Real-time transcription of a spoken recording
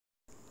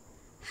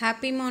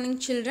Happy morning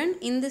children.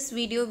 In this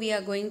video we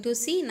are going to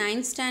see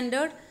 9th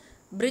standard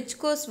bridge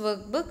course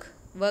workbook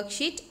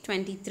worksheet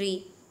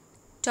 23.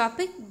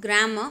 Topic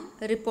grammar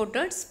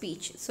reported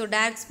speech. So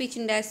direct speech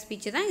indirect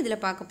speech தான் இதில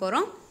பார்க்க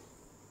போறோம்.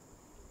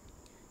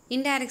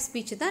 Indirect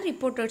speech தான்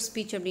reported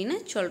speech அப்படினு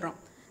சொல்றோம்.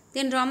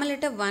 Then Roman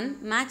letter 1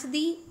 match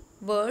the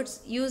words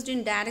used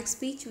in direct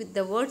speech with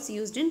the words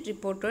used in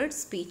reported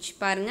speech.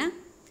 பாருங்க.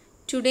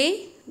 Today,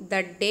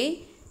 that day,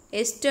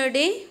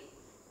 yesterday,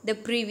 the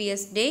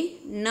previous day,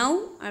 now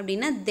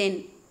அப்படினா then.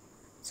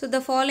 So the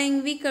following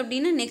week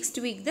அப்படினா next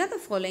week தான் the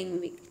following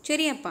week.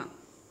 சரியாப்பா?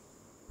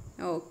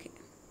 Okay.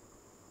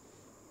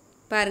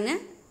 பாருங்க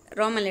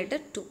Roman letter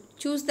 2.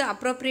 Choose the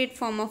appropriate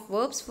form of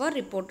verbs for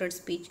reported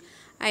speech.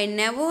 I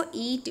never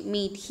eat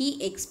meat. He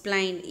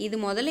explained. இது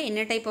முதல்ல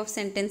என்ன type of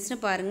sentence னு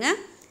பாருங்க.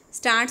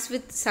 Starts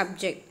with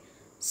subject.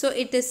 So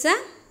it is a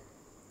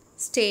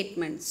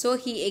statement. So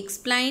he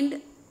explained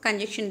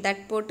conjunction that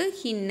போட்டு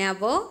he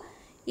never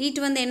eat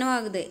வந்து என்ன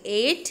ஆகுது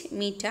ate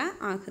meat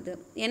ஆகுது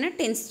ஏன்னா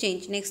tense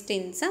change next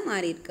tense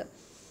மாறி இருக்கு.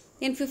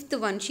 Then fifth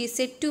one she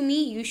said to me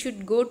you should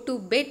go to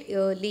bed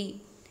early.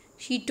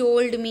 She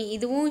told me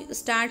இதுவும்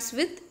starts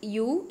with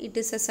you, it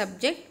is a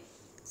subject,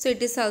 so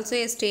it is also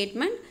a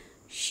statement.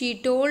 She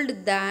told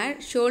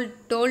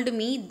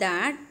me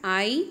that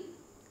I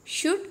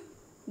should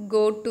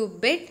go to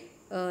bed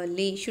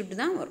early. should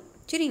தான் வரும்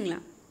சரிங்களா.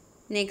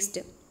 Next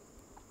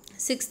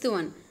sixth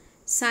one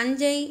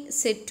Sanjay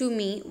said to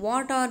me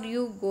what are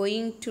you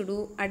going to do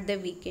at the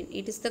weekend.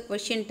 It is the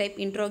question type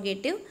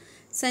interrogative.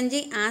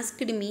 Sanjay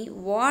asked me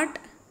what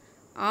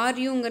are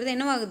you ங்கிறது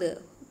என்ன ஆகுது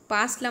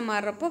பாஸ்ட்ல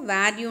மாறறப்போ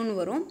were you னு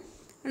வரும்.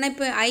 ஆனா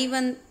இப்போ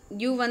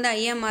you வந்து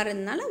ஐயா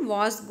மாறறதுனால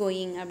was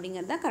going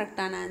அப்படிங்கிறது தான்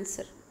கரெக்ட்டான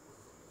answer.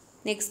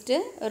 Next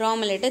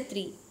Roman letter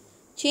 3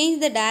 change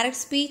the direct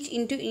speech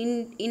into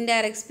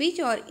indirect speech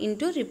or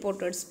into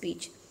reported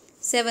speech.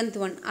 Seventh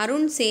one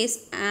Arun says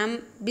I am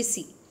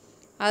busy.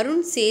 Arun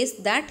says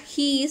that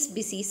he is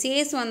busy.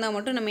 Says வந்தா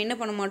மட்டும் நம்ம என்ன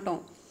பண்ண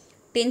மாட்டோம்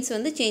tense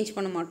வந்து change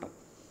பண்ண மாட்டோம்.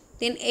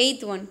 Then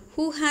eighth one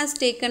who has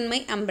taken my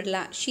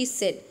umbrella. She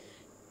said.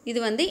 இது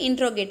வந்து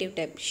interrogative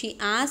type. She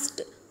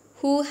asked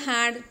who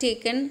had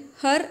taken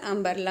her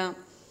umbrella.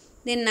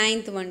 Then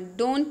ninth one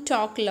don't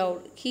talk loud.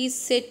 He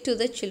said to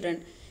the children.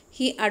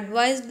 He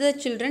advised the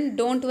children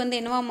don't வந்து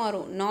என்னவா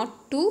மாறும் not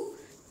to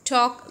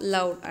talk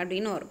loud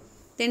அப்படினு வரும்.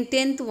 Then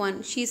 10th one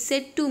she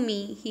said to me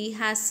he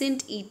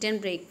hasn't eaten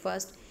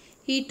breakfast.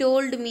 He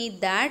told me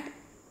that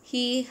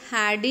he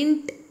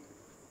hadn't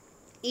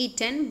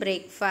eaten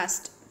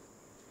breakfast.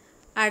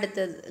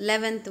 அடுத்தது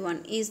 11th one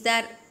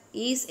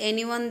is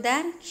anyone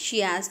there.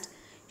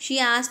 She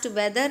asked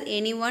whether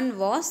anyone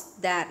was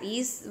there.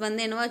 is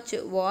வந்து என்னவாச்சு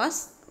was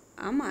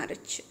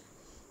மாறுச்சு.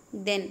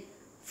 Then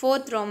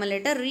fourth Roman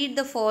letter read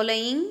the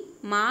following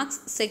marks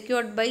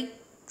secured by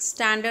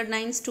standard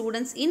 9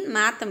 students in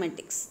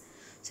mathematics.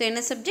 So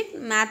என்ன subject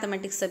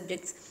mathematics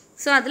subjects.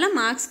 So அதில்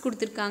marks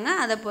கொடுத்திருக்காங்க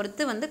அதை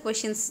பொறுத்து வந்து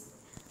questions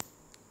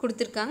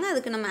கொடுத்திருக்காங்க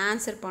அதுக்கு நம்ம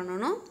answer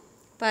பண்ணணும்.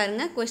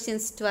 பாருங்க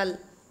questions 12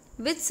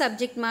 which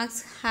subject marks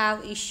have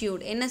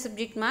issued. என்ன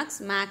subject marks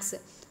maths.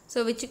 So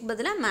whichக்கு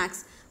பதிலா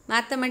maths.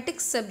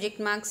 Mathematics subject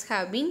marks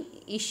have been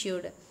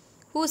issued.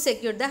 Who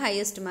secured the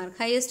highest mark.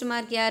 highest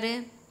mark யாரு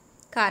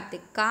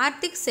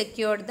Karthik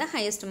secured the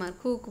highest mark.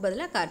 whoக்கு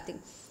பதிலா Karthik.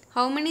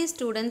 How many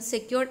students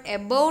secured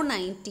above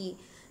 90.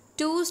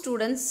 2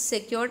 students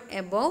secured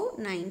above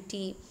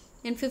 90.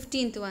 And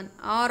 15th one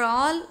are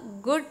all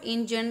good in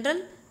general.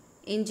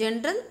 In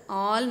general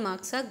all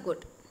marks are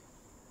good.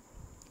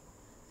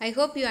 I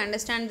hope you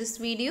understand this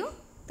video.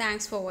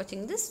 Thanks for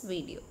watching this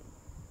video.